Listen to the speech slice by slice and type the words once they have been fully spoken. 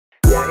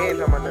ain't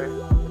talking about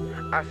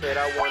nothing. I said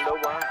I wonder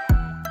why.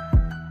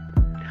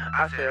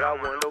 I said I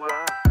wonder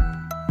why.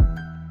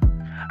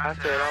 I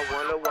said I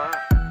wonder why.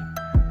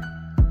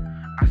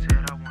 I said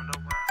I wonder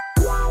why.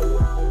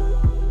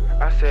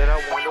 I said I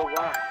wonder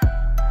why.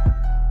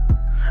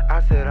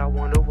 I said I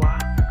wonder why.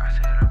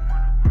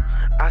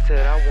 I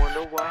said I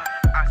wonder why.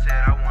 I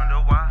said I wonder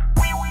why.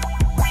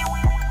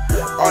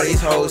 All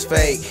these hoes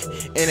fake,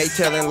 and they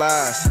telling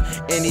lies.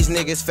 And these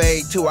niggas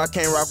fake too, I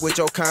can't rock with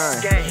your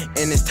kind.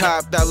 And it's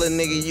top dollar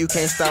nigga, you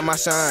can't stop my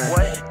shine.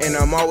 And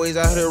I'm always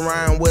out here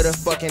riding with a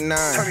fucking 9.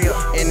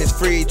 And it's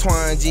free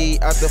Twine G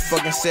out the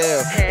fucking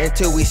cell.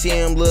 Until we see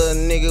him, little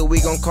nigga, we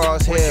gon'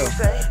 cause hell.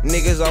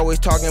 Niggas always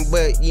talking,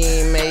 but you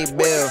ain't made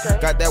bail.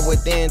 Got that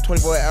within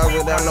 24 hours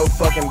without no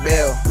fucking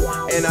bail.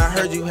 And I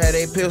heard you had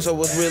a pill, so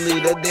what's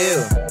really the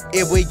deal?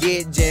 If we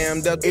get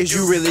jammed up, is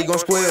you really gon'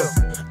 squeal?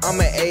 I'm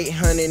an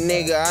 800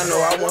 nigga, I know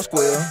I won't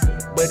squeal.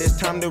 But it's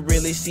time to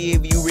really see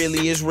if you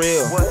really is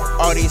real.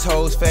 All these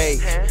hoes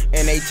fake,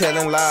 and they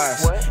telling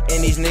lies.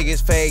 And these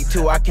niggas fake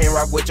too, I can't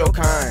rock with your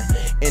kind.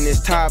 And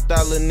it's top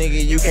dollar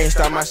nigga, you can't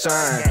stop my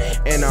shine.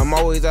 And I'm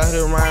always out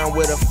here riding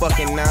with a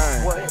fucking 9.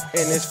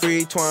 And it's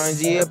free Twine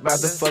G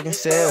about the fucking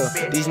sell.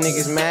 These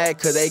niggas mad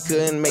cause they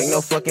couldn't make no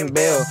fucking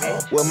bail.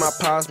 Well, my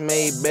pops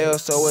made bail,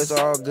 so it's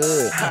all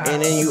good.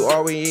 And then you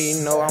already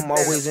know I'm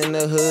always in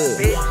the hood.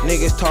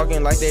 Niggas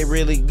talking like they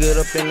really good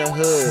up in the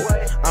hood.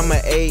 I'm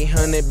an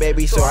 800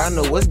 baby, so I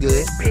know what's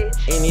good.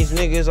 And these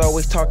niggas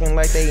always talking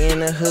like they in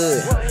the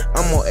hood.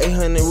 I'm on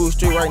 800 Root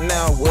Street right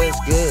now, what's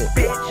good?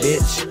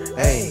 Bitch,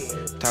 hey,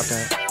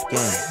 TopThot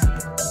gang.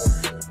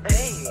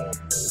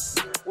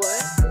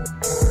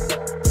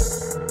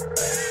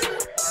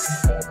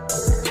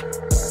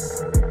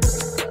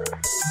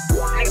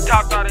 Nigga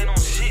TopThot ain't on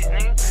shit,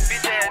 nigga.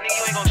 Bitch ass nigga,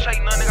 you ain't gon'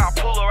 shake nothing, nigga.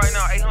 I pull up right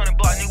now, 800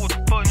 block, nigga. What the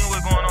fuck, nigga?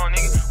 What's going on,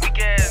 nigga? Weak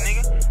ass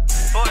nigga.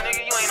 Fuck, nigga,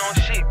 you ain't on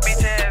shit,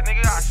 bitch ass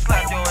nigga. I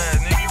slap your ass,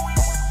 nigga.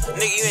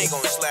 Nigga, you ain't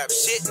gon' slap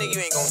shit, nigga,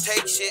 you ain't gon'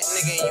 take shit,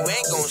 nigga, and you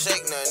ain't gon'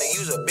 shake nothing, nigga.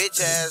 You's a bitch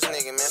ass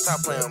nigga, man.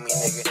 Stop playing with me,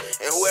 nigga.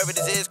 And whoever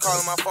this is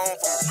calling my phone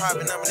from a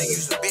private number, nigga,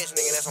 you's a bitch,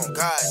 nigga. That's on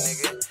God,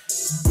 nigga.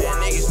 Man,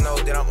 niggas know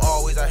that I'm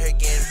always out here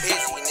getting busy,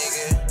 nigga.